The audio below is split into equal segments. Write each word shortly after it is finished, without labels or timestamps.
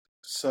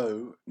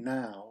So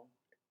now,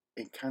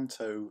 in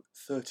Canto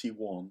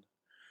 31,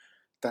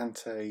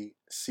 Dante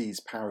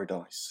sees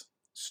paradise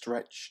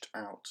stretched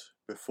out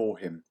before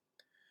him.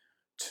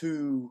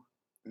 Two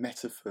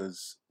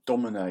metaphors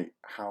dominate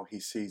how he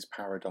sees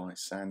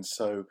paradise and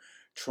so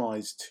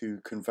tries to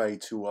convey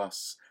to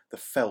us the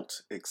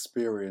felt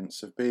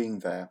experience of being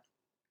there.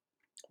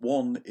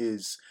 One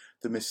is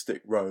the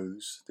mystic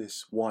rose,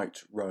 this white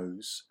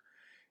rose.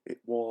 It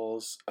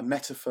was a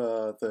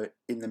metaphor that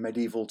in the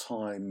medieval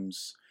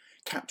times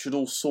captured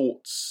all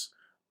sorts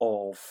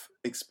of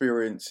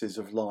experiences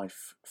of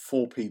life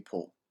for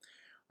people.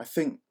 I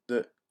think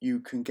that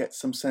you can get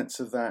some sense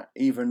of that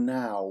even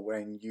now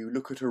when you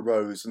look at a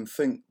rose and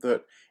think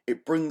that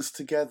it brings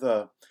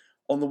together,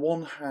 on the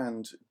one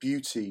hand,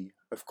 beauty,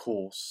 of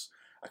course,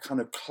 a kind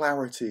of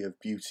clarity of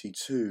beauty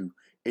too,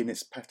 in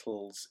its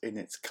petals, in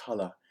its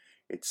colour.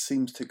 It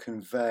seems to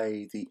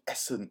convey the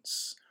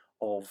essence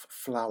of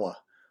flower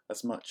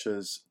as much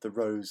as the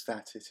rose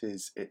that it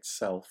is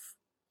itself.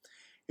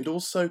 It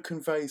also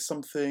conveys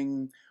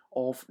something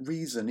of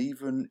reason,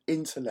 even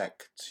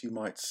intellect, you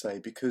might say,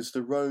 because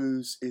the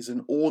rose is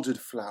an ordered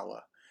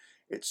flower.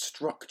 Its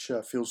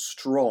structure feels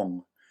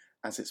strong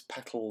as its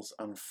petals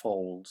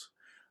unfold.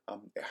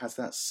 It has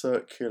that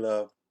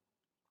circular,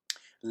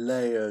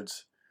 layered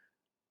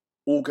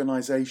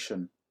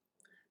organisation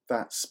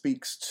that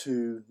speaks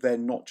to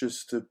then not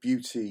just of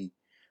beauty,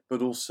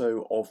 but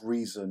also of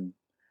reason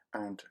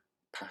and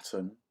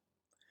pattern.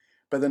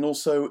 But then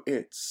also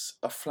it's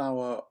a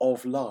flower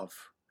of love.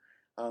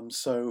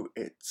 So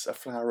it's a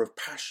flower of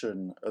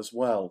passion as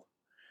well.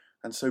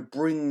 And so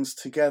brings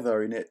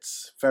together in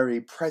its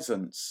very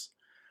presence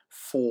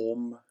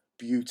form,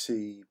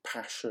 beauty,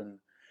 passion,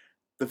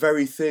 the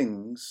very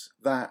things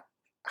that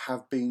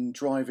have been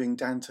driving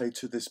Dante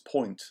to this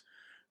point,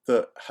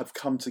 that have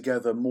come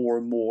together more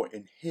and more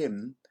in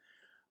him,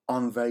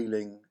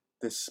 unveiling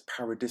this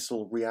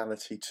paradisal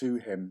reality to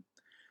him.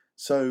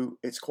 So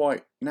it's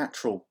quite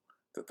natural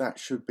that that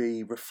should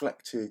be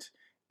reflected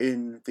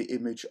in the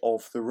image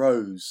of the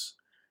rose,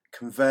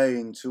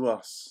 conveying to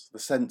us the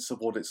sense of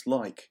what it's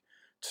like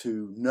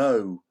to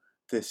know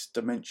this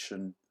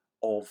dimension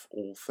of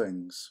all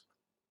things.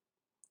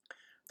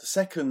 The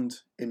second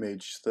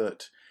image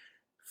that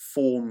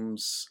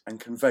forms and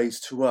conveys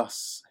to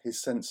us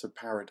his sense of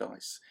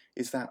paradise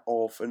is that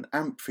of an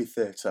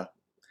amphitheatre.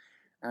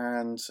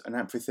 And an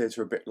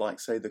amphitheatre a bit like,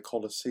 say, the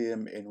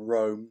Colosseum in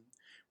Rome,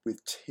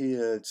 with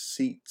tiered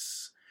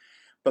seats.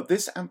 But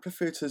this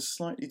amphitheatre is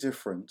slightly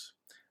different.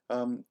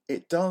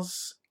 It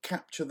does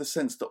capture the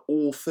sense that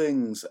all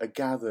things are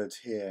gathered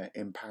here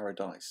in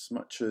paradise,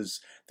 much as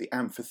the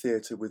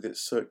amphitheatre with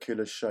its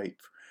circular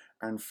shape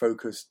and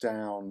focus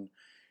down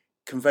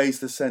conveys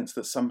the sense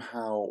that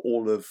somehow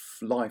all of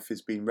life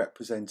is being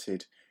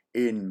represented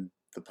in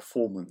the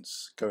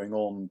performance going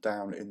on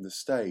down in the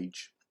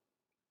stage.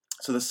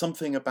 So there's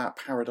something about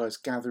paradise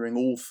gathering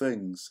all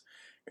things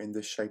in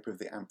the shape of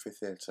the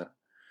amphitheatre.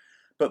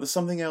 But there's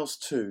something else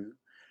too,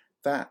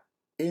 that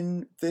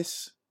in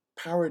this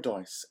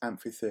paradise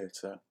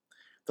amphitheatre,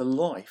 the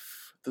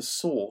life, the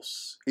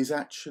source, is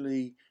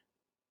actually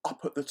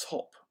up at the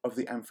top of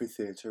the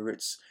amphitheatre.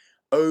 It's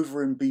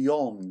over and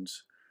beyond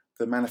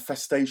the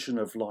manifestation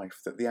of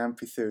life that the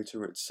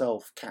amphitheatre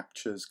itself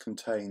captures,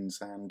 contains,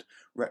 and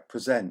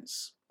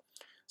represents.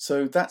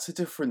 So that's a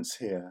difference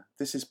here.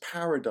 This is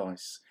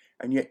paradise,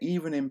 and yet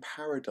even in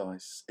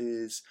paradise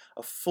is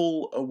a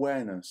full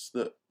awareness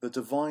that the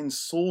divine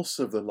source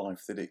of the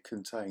life that it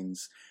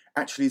contains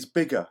actually is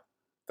bigger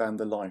than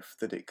the life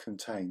that it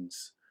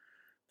contains.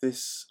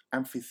 This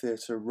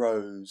amphitheatre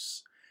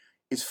rose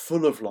is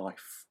full of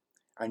life,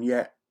 and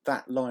yet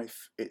that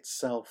life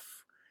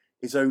itself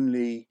is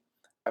only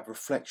a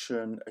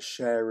reflection, a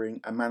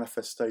sharing, a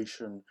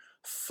manifestation,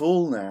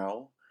 full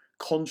now,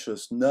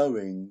 conscious,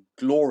 knowing,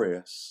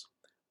 glorious,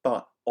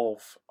 but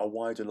of a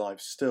wider life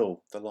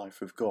still, the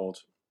life of God.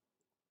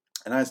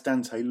 And as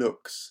Dante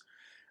looks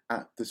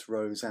at this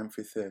rose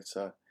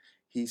amphitheatre,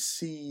 he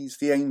sees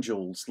the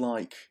angels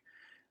like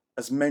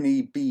as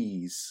many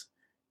bees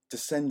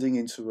descending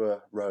into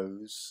a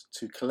rose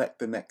to collect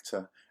the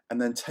nectar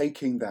and then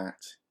taking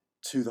that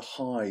to the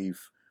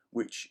hive,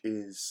 which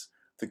is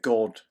the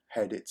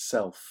Godhead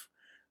itself.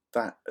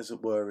 That, as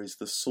it were, is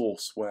the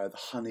source where the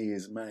honey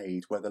is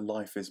made, where the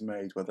life is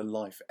made, where the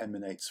life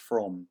emanates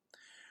from.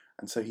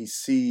 And so he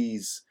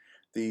sees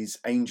these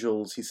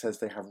angels, he says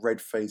they have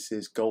red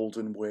faces,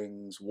 golden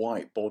wings,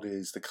 white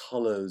bodies, the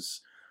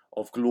colours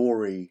of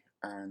glory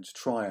and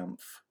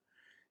triumph.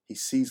 He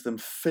sees them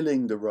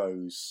filling the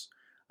rose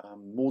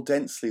more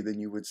densely than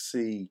you would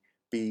see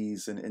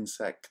bees and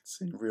insects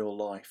in real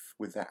life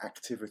with their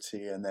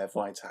activity and their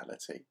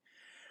vitality.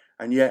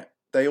 And yet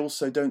they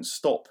also don't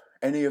stop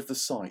any of the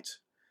sight,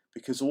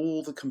 because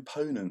all the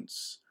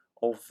components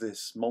of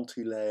this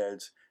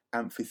multi-layered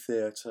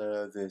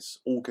amphitheatre, this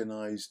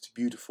organised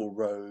beautiful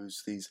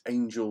rose, these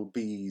angel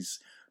bees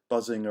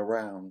buzzing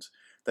around,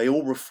 they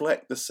all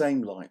reflect the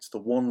same light, the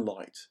one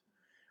light.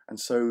 And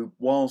so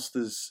whilst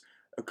there's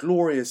a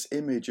glorious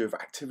image of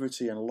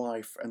activity and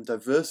life and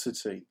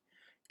diversity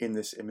in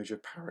this image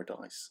of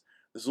paradise.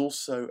 There's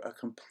also a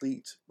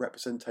complete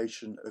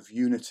representation of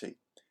unity,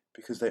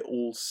 because they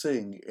all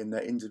sing in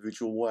their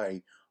individual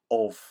way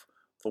of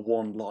the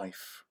one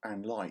life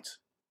and light.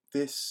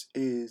 This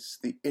is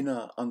the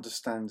inner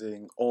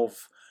understanding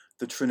of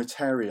the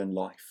Trinitarian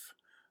life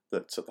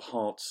that's at the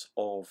heart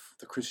of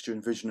the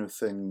Christian vision of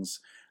things,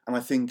 and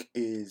I think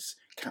is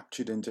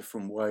captured in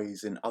different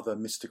ways in other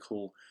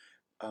mystical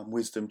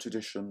wisdom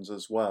traditions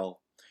as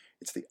well.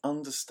 It's the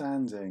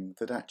understanding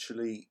that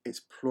actually it's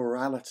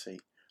plurality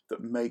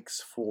that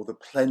makes for the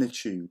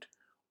plenitude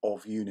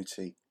of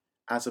unity,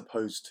 as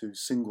opposed to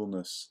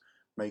singleness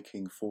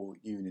making for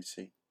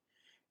unity.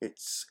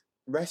 It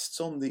rests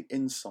on the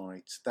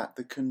insight that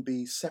there can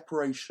be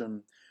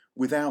separation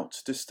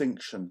without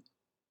distinction.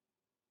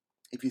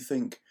 If you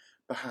think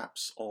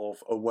perhaps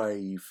of a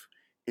wave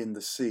in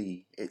the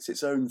sea, it's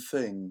its own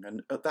thing,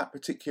 and at that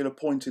particular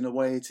point in a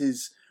way it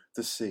is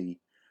the sea,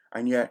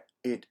 and yet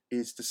it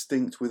is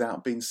distinct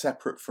without being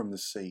separate from the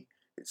sea.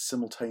 It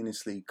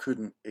simultaneously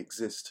couldn't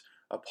exist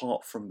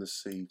apart from the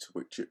sea to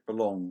which it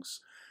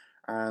belongs.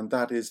 And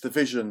that is the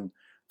vision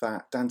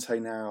that Dante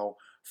now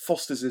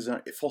fosters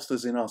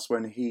in us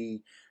when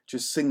he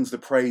just sings the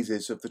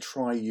praises of the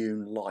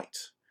triune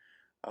light,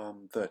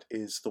 that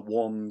is the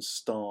one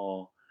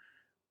star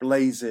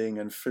blazing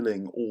and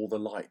filling all the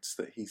lights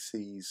that he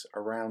sees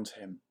around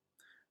him.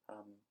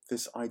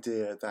 This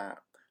idea that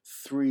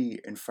 3,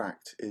 in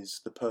fact,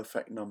 is the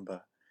perfect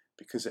number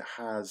because it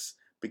has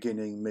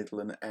beginning, middle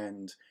and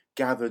end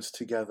gathered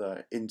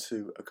together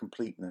into a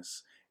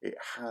completeness. It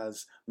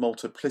has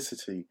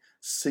multiplicity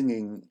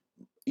singing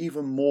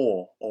even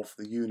more of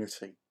the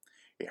unity.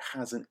 It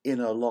has an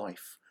inner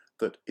life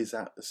that is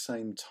at the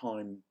same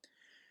time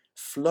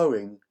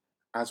flowing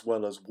as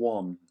well as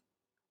one.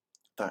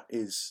 That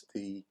is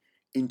the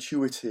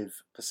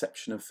intuitive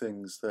perception of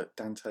things that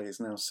Dante is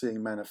now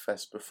seeing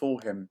manifest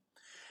before him.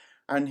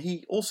 And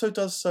he also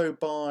does so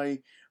by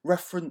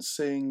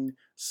referencing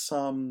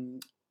some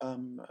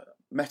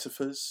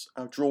metaphors,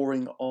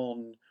 drawing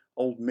on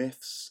old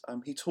myths.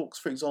 He talks,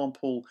 for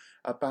example,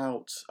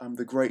 about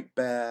the great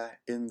bear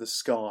in the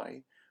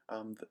sky,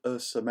 the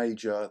Ursa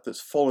Major,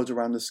 that's followed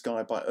around the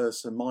sky by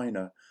Ursa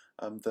Minor,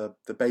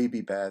 the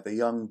baby bear, the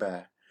young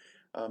bear.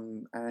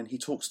 And he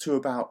talks too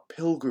about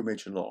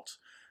pilgrimage a lot.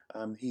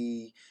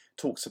 He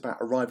talks about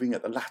arriving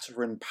at the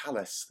Lateran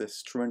Palace,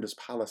 this tremendous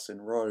palace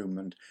in Rome,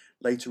 and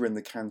later in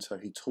the canto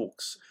he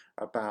talks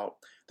about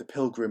the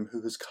pilgrim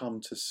who has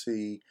come to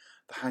see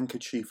the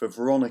handkerchief of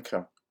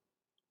Veronica,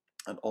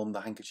 and on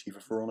the handkerchief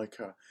of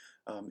Veronica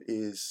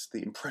is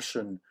the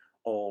impression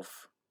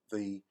of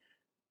the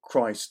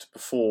Christ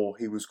before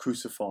he was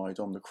crucified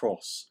on the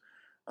cross.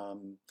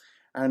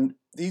 And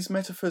these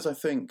metaphors, I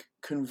think,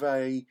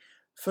 convey,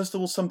 first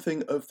of all,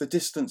 something of the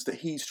distance that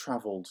he's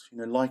travelled,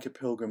 like a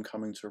pilgrim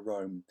coming to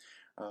Rome,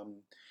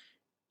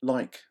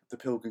 like the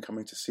pilgrim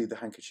coming to see the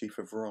handkerchief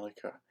of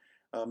Veronica.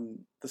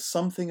 There's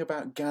something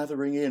about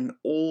gathering in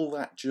all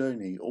that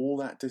journey, all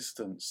that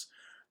distance,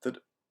 that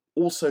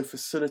also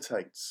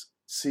facilitates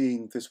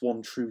seeing this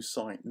one true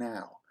sight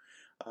now.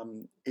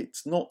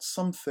 It's not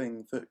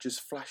something that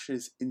just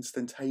flashes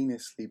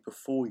instantaneously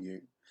before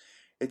you.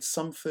 It's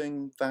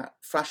something that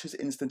flashes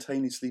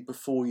instantaneously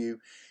before you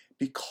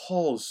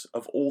because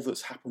of all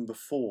that's happened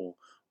before,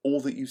 all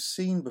that you've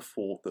seen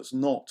before that's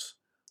not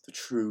the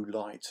true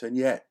light, and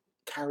yet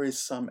carries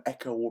some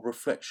echo or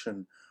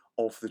reflection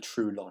of the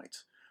true light.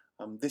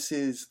 This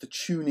is the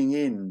tuning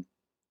in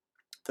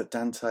that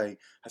Dante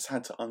has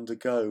had to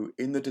undergo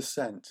in the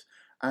descent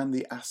and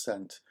the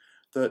ascent,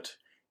 that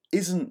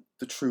isn't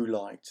the true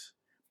light,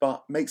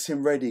 but makes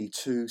him ready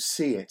to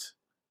see it,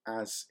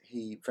 as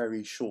he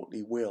very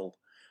shortly will.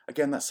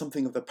 Again, that's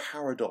something of the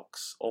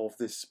paradox of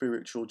this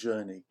spiritual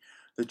journey.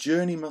 The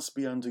journey must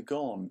be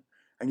undergone,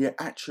 and yet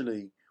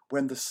actually,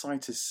 when the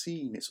sight is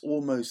seen, it's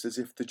almost as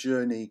if the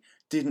journey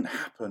didn't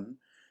happen,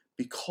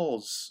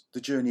 because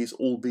the journey has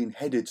all been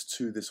headed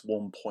to this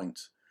one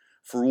point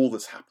for all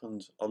that's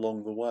happened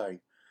along the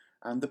way.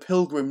 And the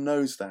pilgrim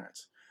knows that.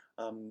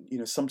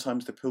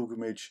 Sometimes the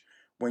pilgrimage,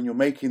 when you're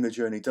making the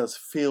journey, does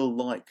feel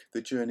like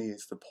the journey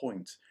is the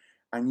point.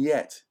 And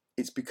yet,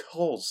 it's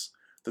because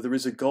that there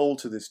is a goal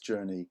to this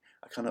journey,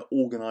 a kind of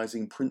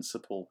organising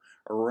principle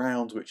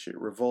around which it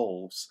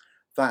revolves,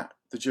 that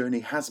the journey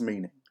has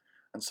meaning.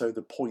 And so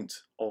the point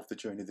of the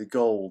journey, the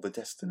goal, the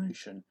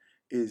destination,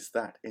 is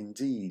that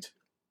indeed.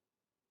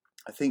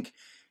 I think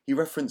he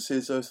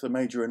references Ursa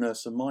Major and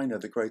Ursa Minor,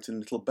 the great and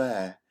little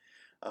bear,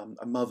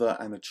 a mother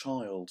and a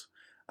child,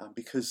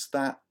 because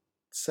that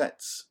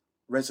sets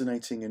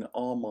resonating in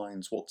our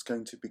minds what's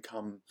going to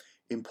become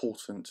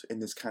important in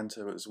this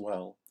canto as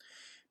well.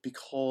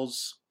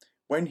 Because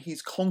when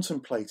he's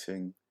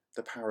contemplating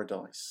the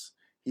paradise,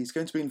 he's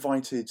going to be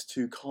invited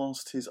to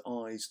cast his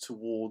eyes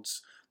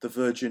towards the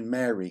Virgin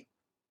Mary,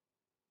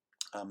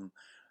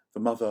 the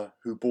mother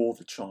who bore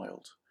the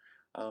child.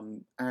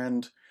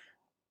 And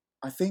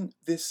I think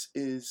this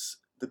is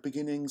the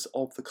beginnings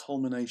of the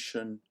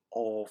culmination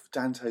of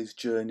Dante's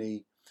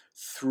journey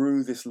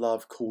through this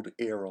love called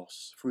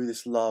Eros, through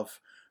this love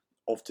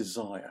of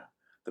desire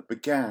that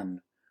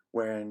began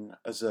when,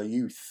 as a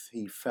youth,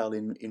 he fell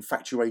in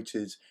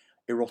infatuated,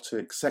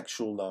 erotic,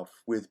 sexual love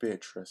with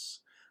Beatrice.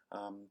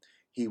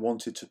 He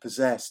wanted to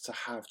possess, to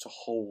have, to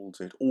hold.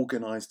 It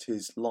organised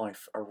his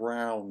life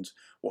around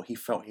what he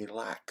felt he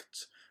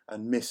lacked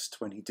and missed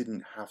when he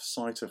didn't have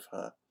sight of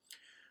her.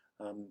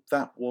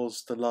 That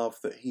was the love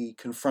that he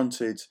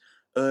confronted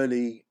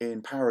early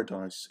in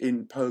paradise,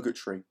 in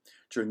purgatory,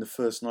 during the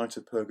first night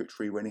of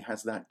purgatory, when he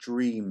has that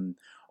dream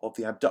of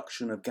the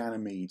abduction of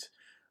Ganymede,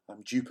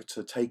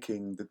 Jupiter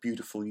taking the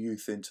beautiful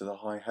youth into the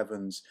high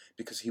heavens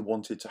because he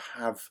wanted to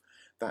have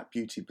that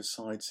beauty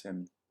beside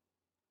him.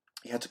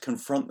 He had to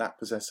confront that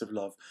possessive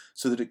love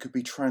so that it could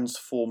be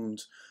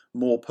transformed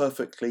more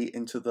perfectly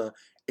into the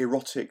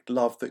erotic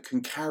love that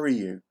can carry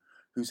you,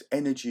 whose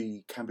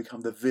energy can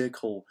become the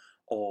vehicle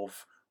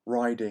of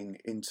riding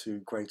into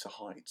greater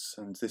heights.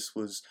 And this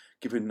was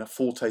given a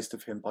foretaste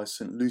of him by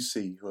St.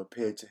 Lucy, who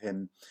appeared to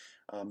him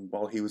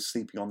while he was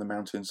sleeping on the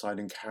mountainside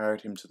and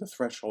carried him to the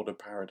threshold of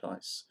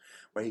paradise,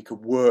 where he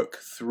could work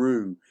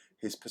through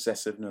his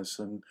possessiveness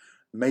and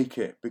make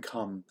it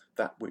become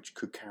that which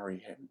could carry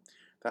him.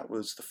 That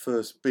was the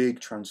first big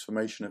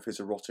transformation of his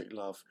erotic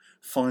love,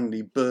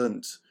 finally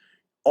burnt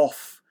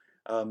off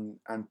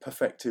and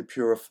perfected,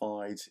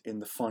 purified in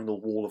the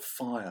final wall of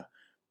fire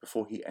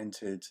before he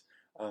entered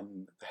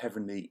the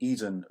heavenly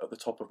Eden at the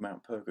top of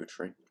Mount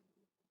Purgatory.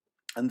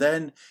 And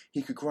then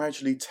he could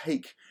gradually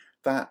take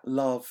that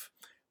love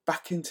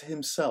back into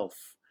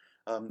himself,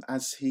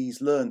 as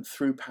he's learnt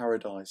through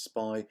paradise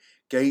by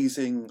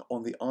gazing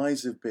on the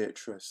eyes of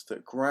Beatrice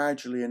that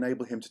gradually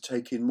enable him to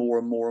take in more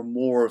and more and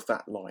more of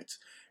that light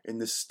in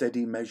this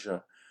steady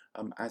measure,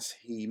 as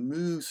he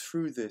moves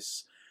through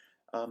this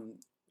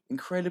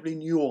incredibly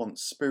nuanced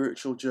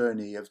spiritual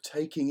journey of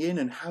taking in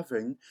and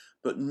having,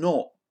 but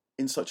not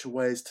in such a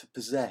way as to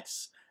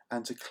possess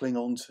and to cling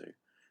on to,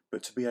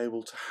 but to be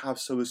able to have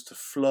so as to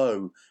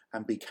flow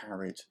and be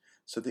carried,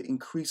 so that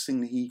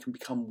increasingly he can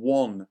become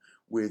one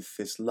with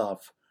this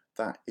love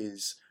that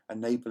is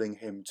enabling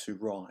him to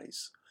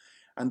rise.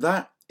 And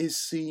that is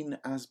seen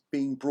as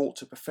being brought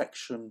to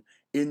perfection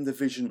in the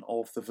vision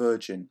of the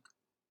Virgin.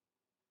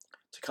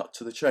 To cut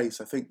to the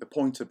chase, I think the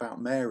point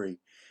about Mary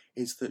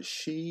is that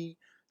she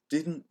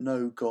didn't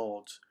know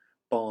God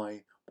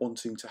by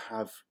wanting to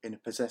have in a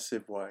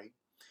possessive way.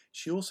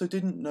 She also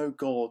didn't know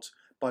God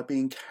by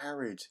being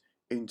carried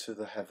into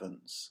the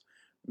heavens,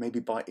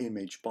 maybe by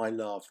image, by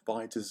love,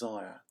 by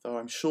desire, though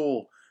I'm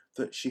sure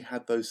that she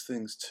had those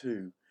things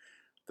too.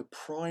 The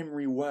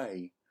primary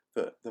way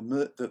that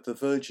the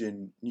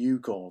Virgin knew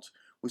God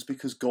was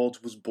because God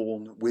was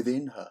born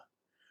within her.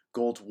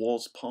 God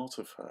was part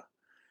of her.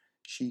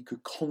 She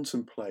could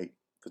contemplate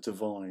the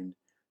divine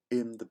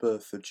in the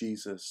birth of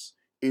Jesus,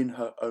 in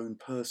her own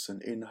person,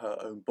 in her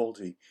own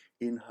body,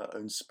 in her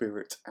own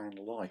spirit and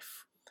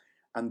life.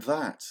 And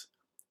that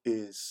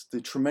is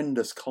the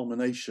tremendous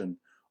culmination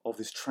of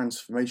this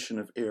transformation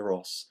of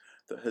Eros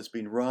that has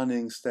been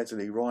running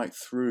steadily right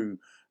through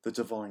the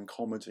Divine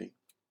Comedy.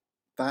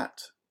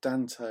 That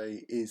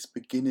Dante is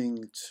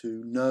beginning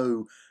to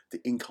know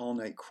the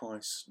incarnate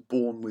Christ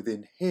born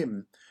within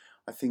him,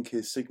 I think,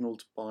 is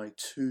signalled by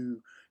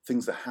two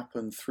things that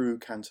happen through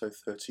Canto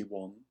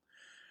 31.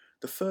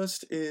 The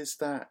first is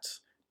that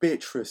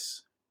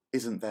Beatrice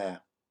isn't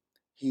there.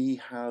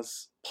 He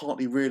has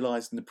partly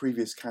realised in the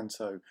previous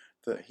canto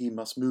that he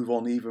must move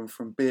on even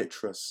from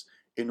Beatrice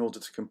in order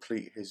to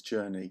complete his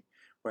journey,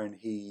 when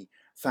he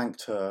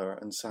thanked her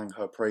and sang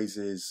her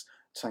praises,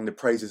 sang the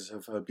praises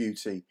of her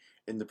beauty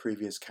in the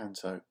previous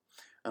canto.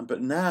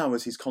 But now,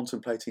 as he's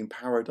contemplating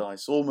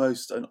paradise,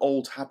 almost an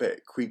old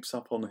habit creeps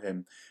up on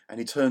him, and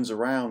he turns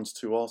around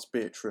to ask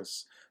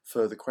Beatrice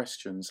further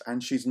questions,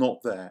 and she's not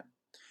there.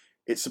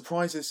 It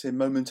surprises him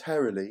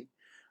momentarily,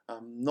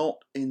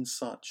 not in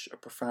such a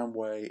profound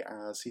way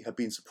as he had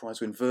been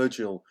surprised when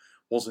Virgil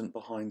wasn't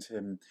behind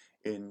him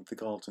in the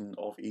Garden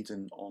of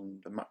Eden on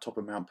the top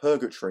of Mount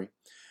Purgatory.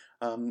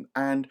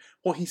 And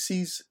what he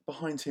sees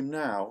behind him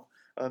now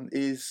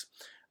is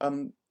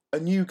a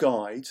new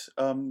guide.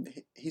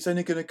 He's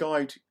only going to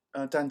guide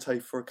Dante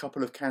for a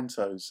couple of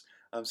cantos,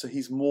 so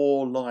he's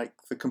more like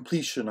the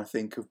completion, I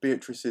think, of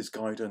Beatrice's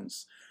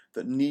guidance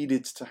that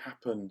needed to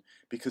happen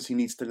because he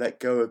needs to let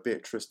go of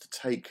Beatrice to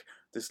take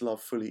this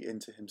love fully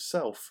into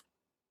himself.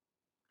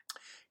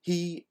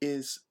 He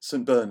is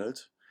St. Bernard,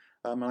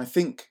 and I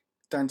think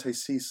Dante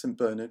sees St.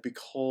 Bernard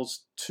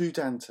because to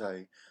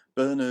Dante,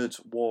 Bernard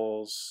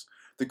was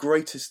the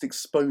greatest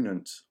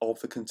exponent of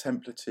the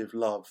contemplative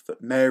love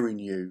that Mary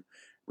knew,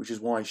 which is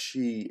why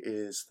she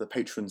is the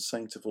patron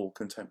saint of all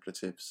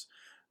contemplatives.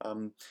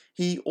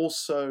 He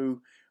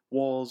also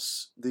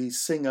was the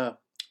singer,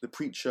 the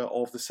preacher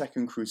of the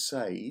Second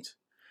Crusade.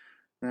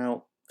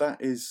 Now, that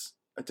is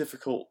a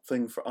difficult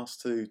thing for us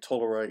to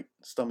tolerate,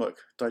 stomach,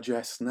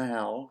 digest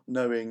now,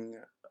 knowing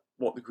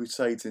what the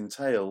Crusades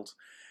entailed.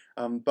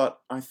 But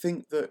I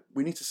think that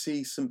we need to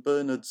see St.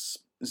 Bernard's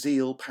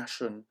zeal,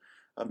 passion,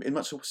 in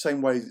much the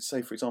same way,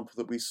 say, for example,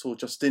 that we saw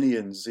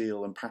Justinian's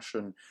zeal and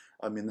passion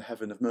in the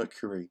Heaven of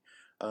Mercury.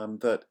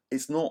 That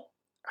it's not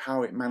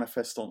how it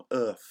manifests on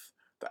earth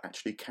that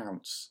actually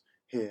counts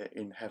here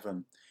in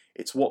heaven.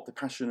 It's what the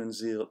passion and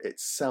zeal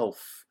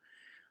itself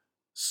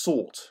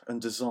sought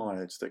and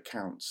desired that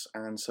counts.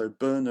 And so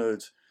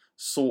Bernard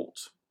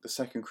sought the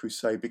Second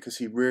Crusade because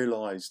he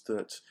realised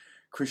that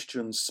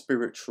Christian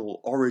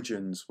spiritual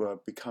origins were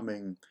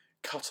becoming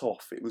cut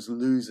off. It was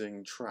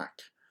losing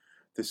track.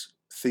 This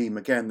theme,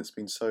 again, that's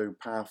been so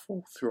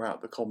powerful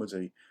throughout the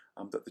comedy,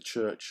 that the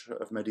Church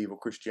of medieval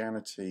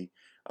Christianity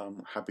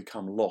had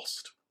become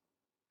lost.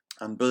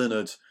 And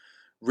Bernard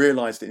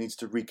realised it needs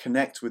to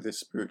reconnect with this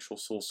spiritual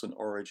source and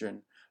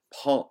origin.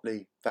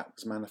 Partly that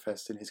was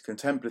manifest in his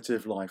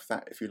contemplative life.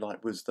 That, if you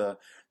like, was the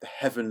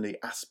heavenly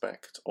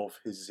aspect of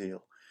his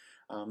zeal.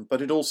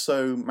 But it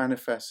also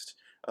manifests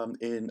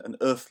in an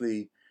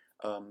earthly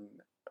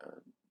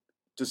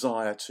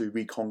desire to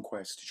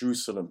reconquest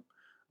Jerusalem,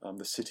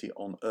 the city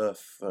on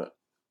earth that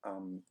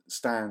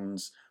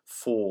stands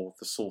for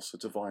the source of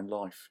divine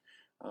life.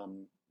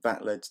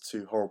 That led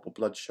to horrible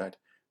bloodshed.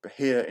 But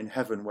here in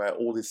heaven, where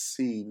all is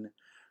seen,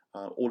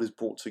 all is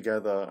brought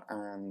together,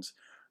 and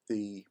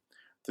the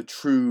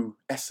true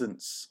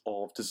essence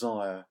of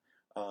desire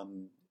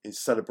is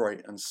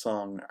celebrated and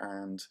sung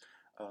and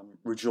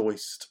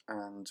rejoiced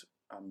and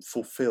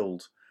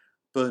fulfilled.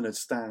 Bernard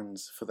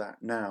stands for that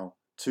now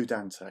to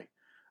Dante.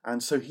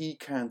 And so he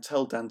can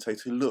tell Dante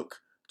to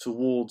look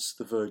towards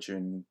the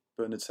Virgin.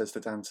 Bernard says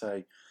to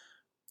Dante,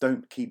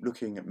 don't keep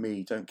looking at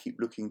me, don't keep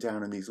looking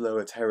down in these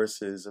lower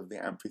terraces of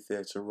the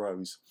amphitheatre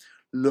rows.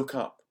 Look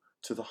up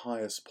to the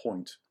highest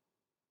point,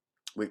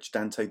 which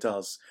Dante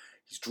does.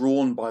 He's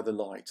drawn by the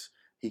light.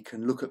 He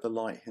can look at the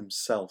light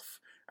himself,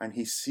 and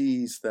he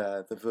sees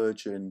there the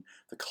Virgin,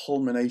 the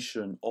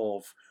culmination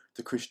of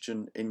the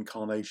Christian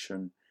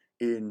incarnation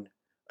in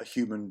a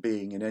human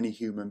being, in any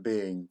human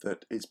being,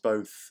 that is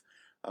both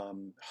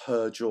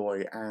her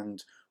joy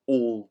and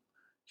all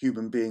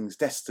human beings'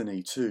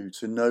 destiny too,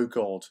 to know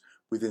God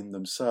within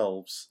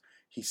themselves.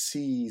 He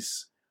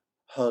sees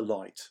her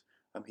light,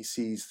 and he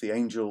sees the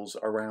angels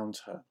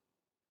around her.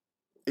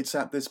 It's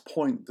at this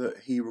point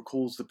that he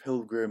recalls the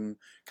pilgrim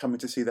coming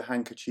to see the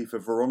handkerchief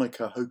of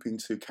Veronica, hoping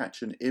to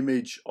catch an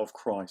image of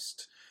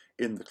Christ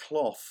in the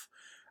cloth.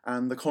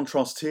 And the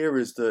contrast here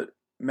is that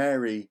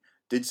Mary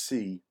did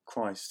see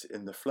Christ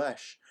in the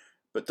flesh,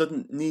 but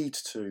didn't need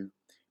to,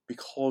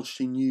 because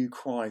she knew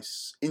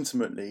Christ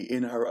intimately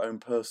in her own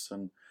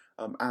person,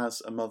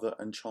 as a mother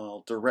and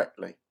child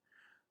directly.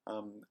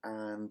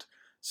 And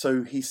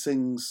so he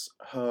sings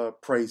her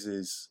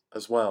praises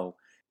as well.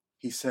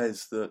 He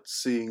says that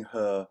seeing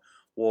her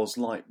was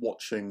like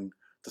watching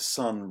the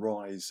sun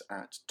rise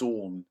at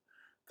dawn,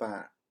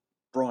 that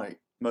bright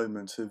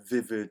moment of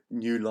vivid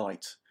new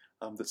light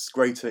that's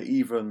greater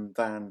even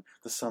than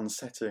the sun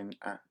setting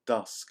at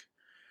dusk.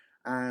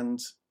 And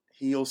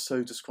he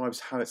also describes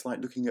how it's like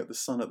looking at the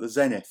sun at the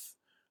zenith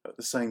at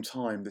the same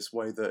time, this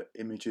way that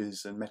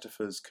images and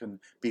metaphors can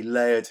be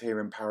layered here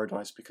in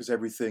paradise, because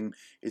everything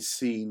is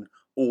seen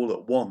all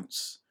at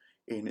once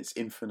in its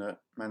infinite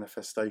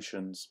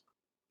manifestations.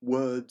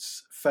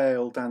 Words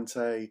fail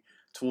Dante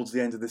towards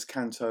the end of this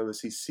canto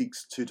as he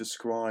seeks to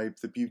describe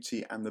the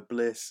beauty and the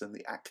bliss and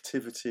the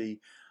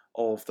activity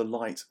of the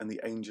light and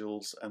the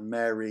angels and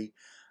Mary.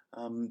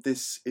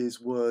 This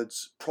is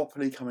words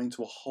properly coming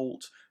to a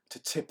halt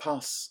to tip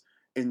us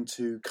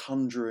into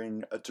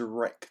conjuring a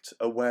direct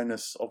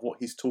awareness of what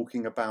he's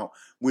talking about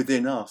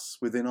within us,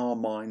 within our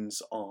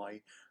mind's eye,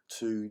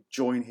 to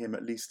join him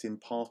at least in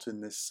part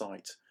in this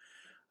sight.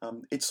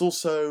 It's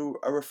also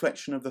a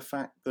reflection of the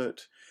fact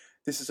that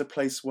this is a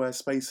place where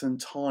space and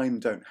time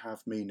don't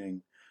have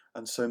meaning,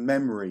 and so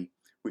memory,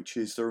 which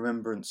is the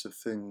remembrance of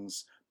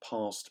things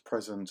past,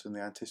 present, and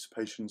the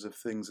anticipations of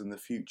things in the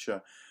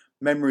future,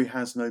 memory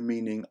has no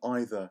meaning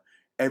either.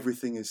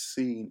 Everything is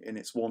seen in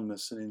its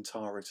oneness and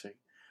entirety.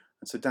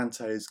 And so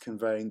Dante is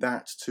conveying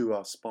that to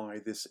us by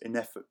this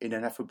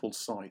ineffable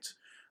sight.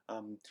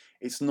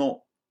 It's not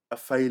a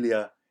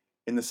failure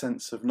in the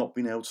sense of not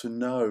being able to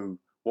know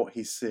what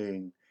he's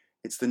seeing.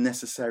 It's the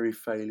necessary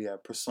failure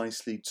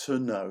precisely to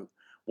know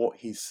what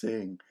he's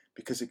seeing,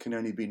 because it can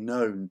only be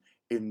known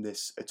in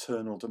this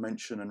eternal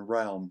dimension and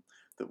realm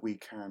that we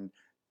can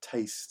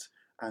taste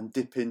and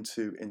dip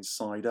into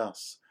inside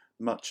us,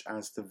 much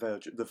as the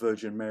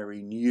Virgin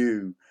Mary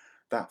knew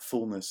that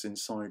fullness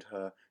inside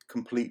her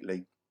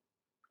completely.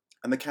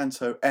 And the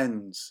canto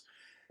ends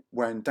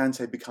when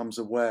Dante becomes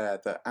aware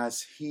that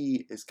as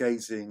he is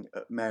gazing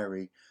at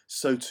Mary,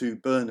 so too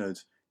Bernard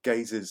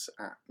gazes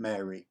at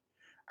Mary.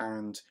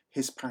 And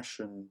his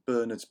passion,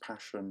 Bernard's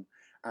passion,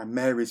 and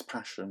Mary's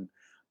passion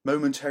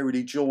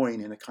momentarily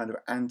join in a kind of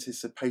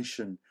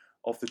anticipation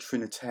of the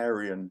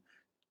Trinitarian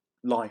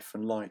life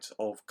and light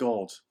of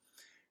God.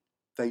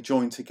 They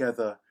join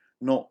together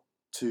not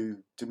to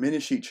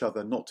diminish each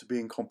other, not to be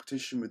in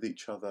competition with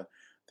each other,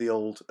 the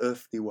old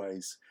earthly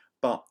ways,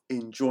 but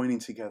in joining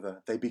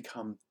together, they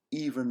become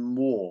even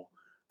more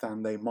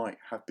than they might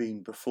have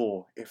been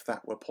before, if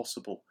that were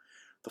possible.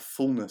 The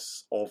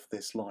fullness of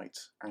this light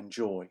and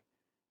joy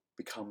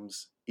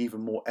becomes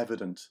even more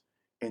evident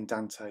in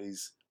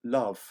Dante's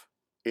love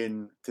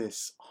in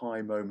this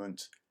high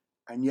moment,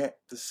 and yet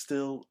there's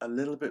still a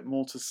little bit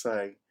more to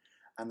say,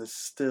 and there's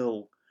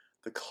still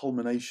the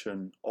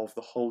culmination of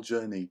the whole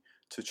journey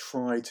to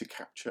try to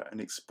capture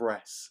and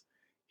express.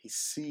 He's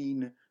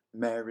seen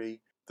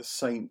Mary, the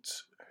saint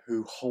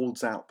who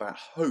holds out that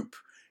hope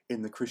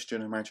in the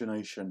Christian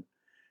imagination.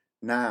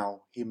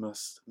 Now he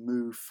must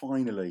move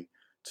finally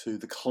to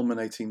the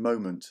culminating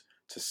moment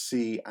to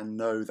see and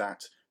know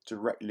that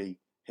directly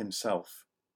himself.